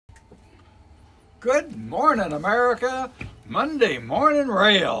Good morning, America. Monday morning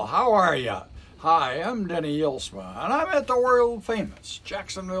rail. How are ya? Hi, I'm Denny Jelsma, and I'm at the world famous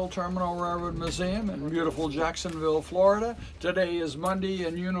Jacksonville Terminal Railroad Museum in beautiful Jacksonville, Florida. Today is Monday,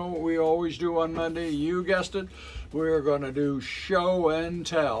 and you know what we always do on Monday. You guessed it. We're going to do show and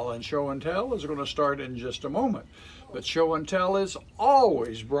tell, and show and tell is going to start in just a moment. But show and tell is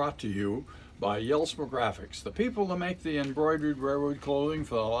always brought to you by Jelsma Graphics, the people that make the embroidered railroad clothing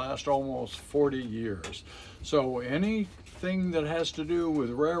for the last almost 40 years. So anything that has to do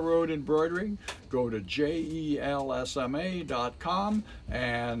with railroad embroidery, go to jelsma.com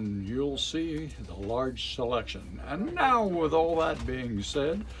and you'll see the large selection. And now, with all that being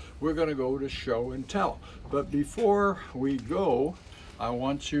said, we're going to go to show and tell. But before we go, I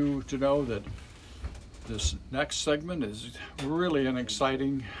want you to know that this next segment is really an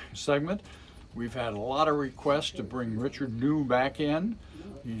exciting segment. We've had a lot of requests to bring Richard New back in.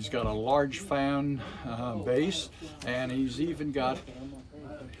 He's got a large fan base, and he's even got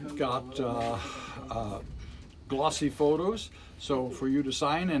glossy photos. So for you to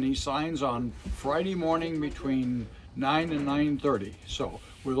sign, and he signs on Friday morning between 9 and 9:30. So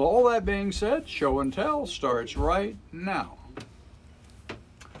with all that being said, show and tell starts right now.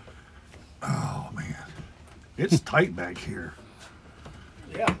 Oh man, it's tight back here.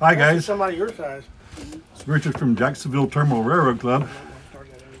 Yeah. Hi guys. Somebody your size. It's Richard from Jacksonville Terminal Railroad Club.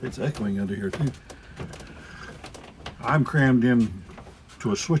 It's echoing under here too. I'm crammed in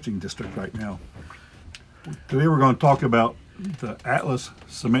to a switching district right now. Today we're going to talk about the Atlas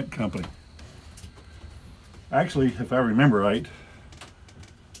Cement Company. Actually, if I remember right,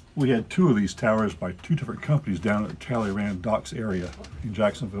 we had two of these towers by two different companies down at the Talleyrand Docks area in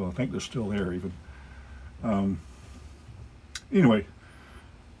Jacksonville. I think they're still there even. Anyway,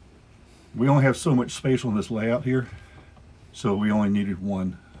 we only have so much space on this layout here, so we only needed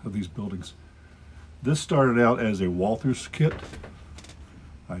one of these buildings. This started out as a Walther's kit.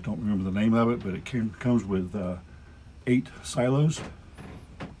 I don't remember the name of it, but it comes with 8 silos.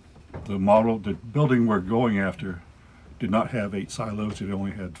 The building we're going after did not have 8 silos, it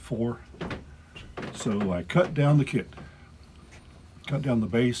only had 4. So I cut down the kit, cut down the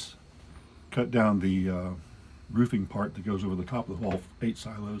base, cut down the roofing part that goes over the top of the wall, 8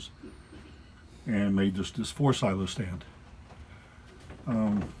 silos, and made just this 4 silo stand.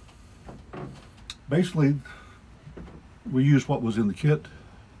 Basically, we used what was in the kit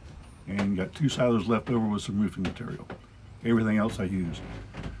and got 2 silos left over with some roofing material. Everything else I used.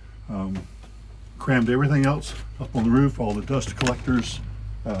 Crammed everything else up on the roof, all the dust collectors,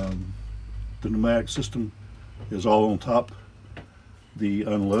 the pneumatic system is all on top. The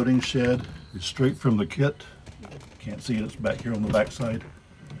unloading shed is straight from the kit. Can't see it, it's back here on the back side.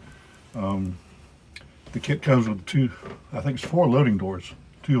 The kit comes with 2, I think it's 4 loading doors,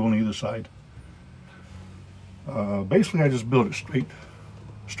 2 on either side. Basically I just built it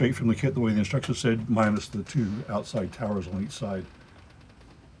straight from the kit the way the instructions said, minus the 2 outside towers on each side.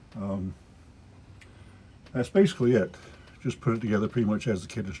 That's basically it. Just put it together pretty much as the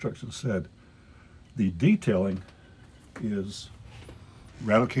kit instructions said. The detailing is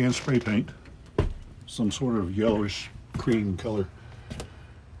rattle can spray paint, some sort of yellowish cream color,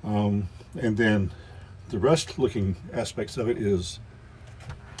 and then the rest looking aspects of it is,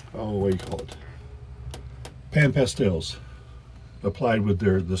 what do you call it, pan pastels applied with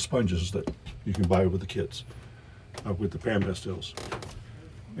the sponges that you can buy with the kits, with the pan pastels.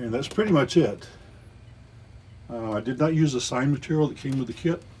 And that's pretty much it. I did not use the sign material that came with the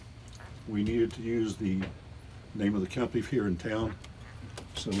kit. We needed to use the name of the company here in town,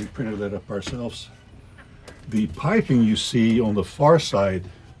 so we printed that up ourselves. The piping you see on the far side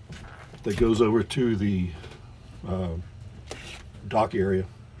that goes over to the dock area,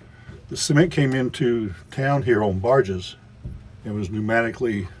 the cement came into town here on barges and was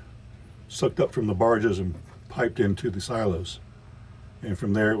pneumatically sucked up from the barges and piped into the silos. And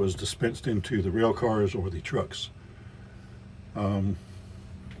from there it was dispensed into the rail cars or the trucks.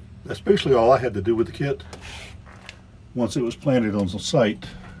 That's basically all I had to do with the kit. Once it was planted on the site,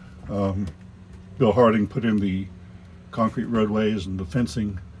 Bill Harding put in the concrete roadways and the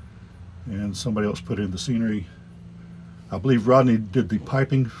fencing, and somebody else put in the scenery. I believe Rodney did the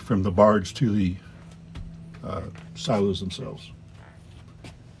piping from the barge to the silos themselves.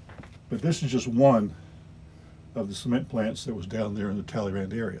 But this is just one of the cement plants that was down there in the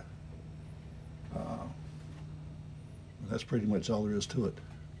Talleyrand area. That's pretty much all there is to it.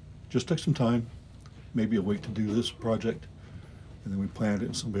 Just took some time, maybe a week to do this project, and then we planned it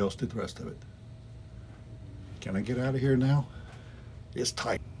and somebody else did the rest of it. Can I get out of here now? It's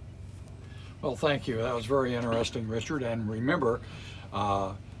tight. Well, thank you. That was very interesting, Richard. And remember,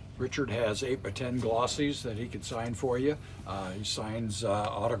 Richard has 8 by 10 glossies that he can sign for you. He signs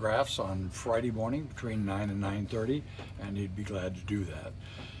autographs on Friday morning between 9 and 9:30, and he'd be glad to do that.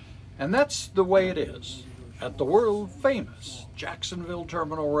 And that's the way it is at the world famous Jacksonville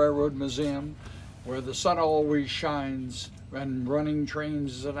Terminal Railroad Museum, where the sun always shines and running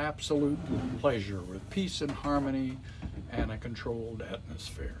trains is an absolute pleasure with peace and harmony and a controlled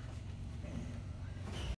atmosphere.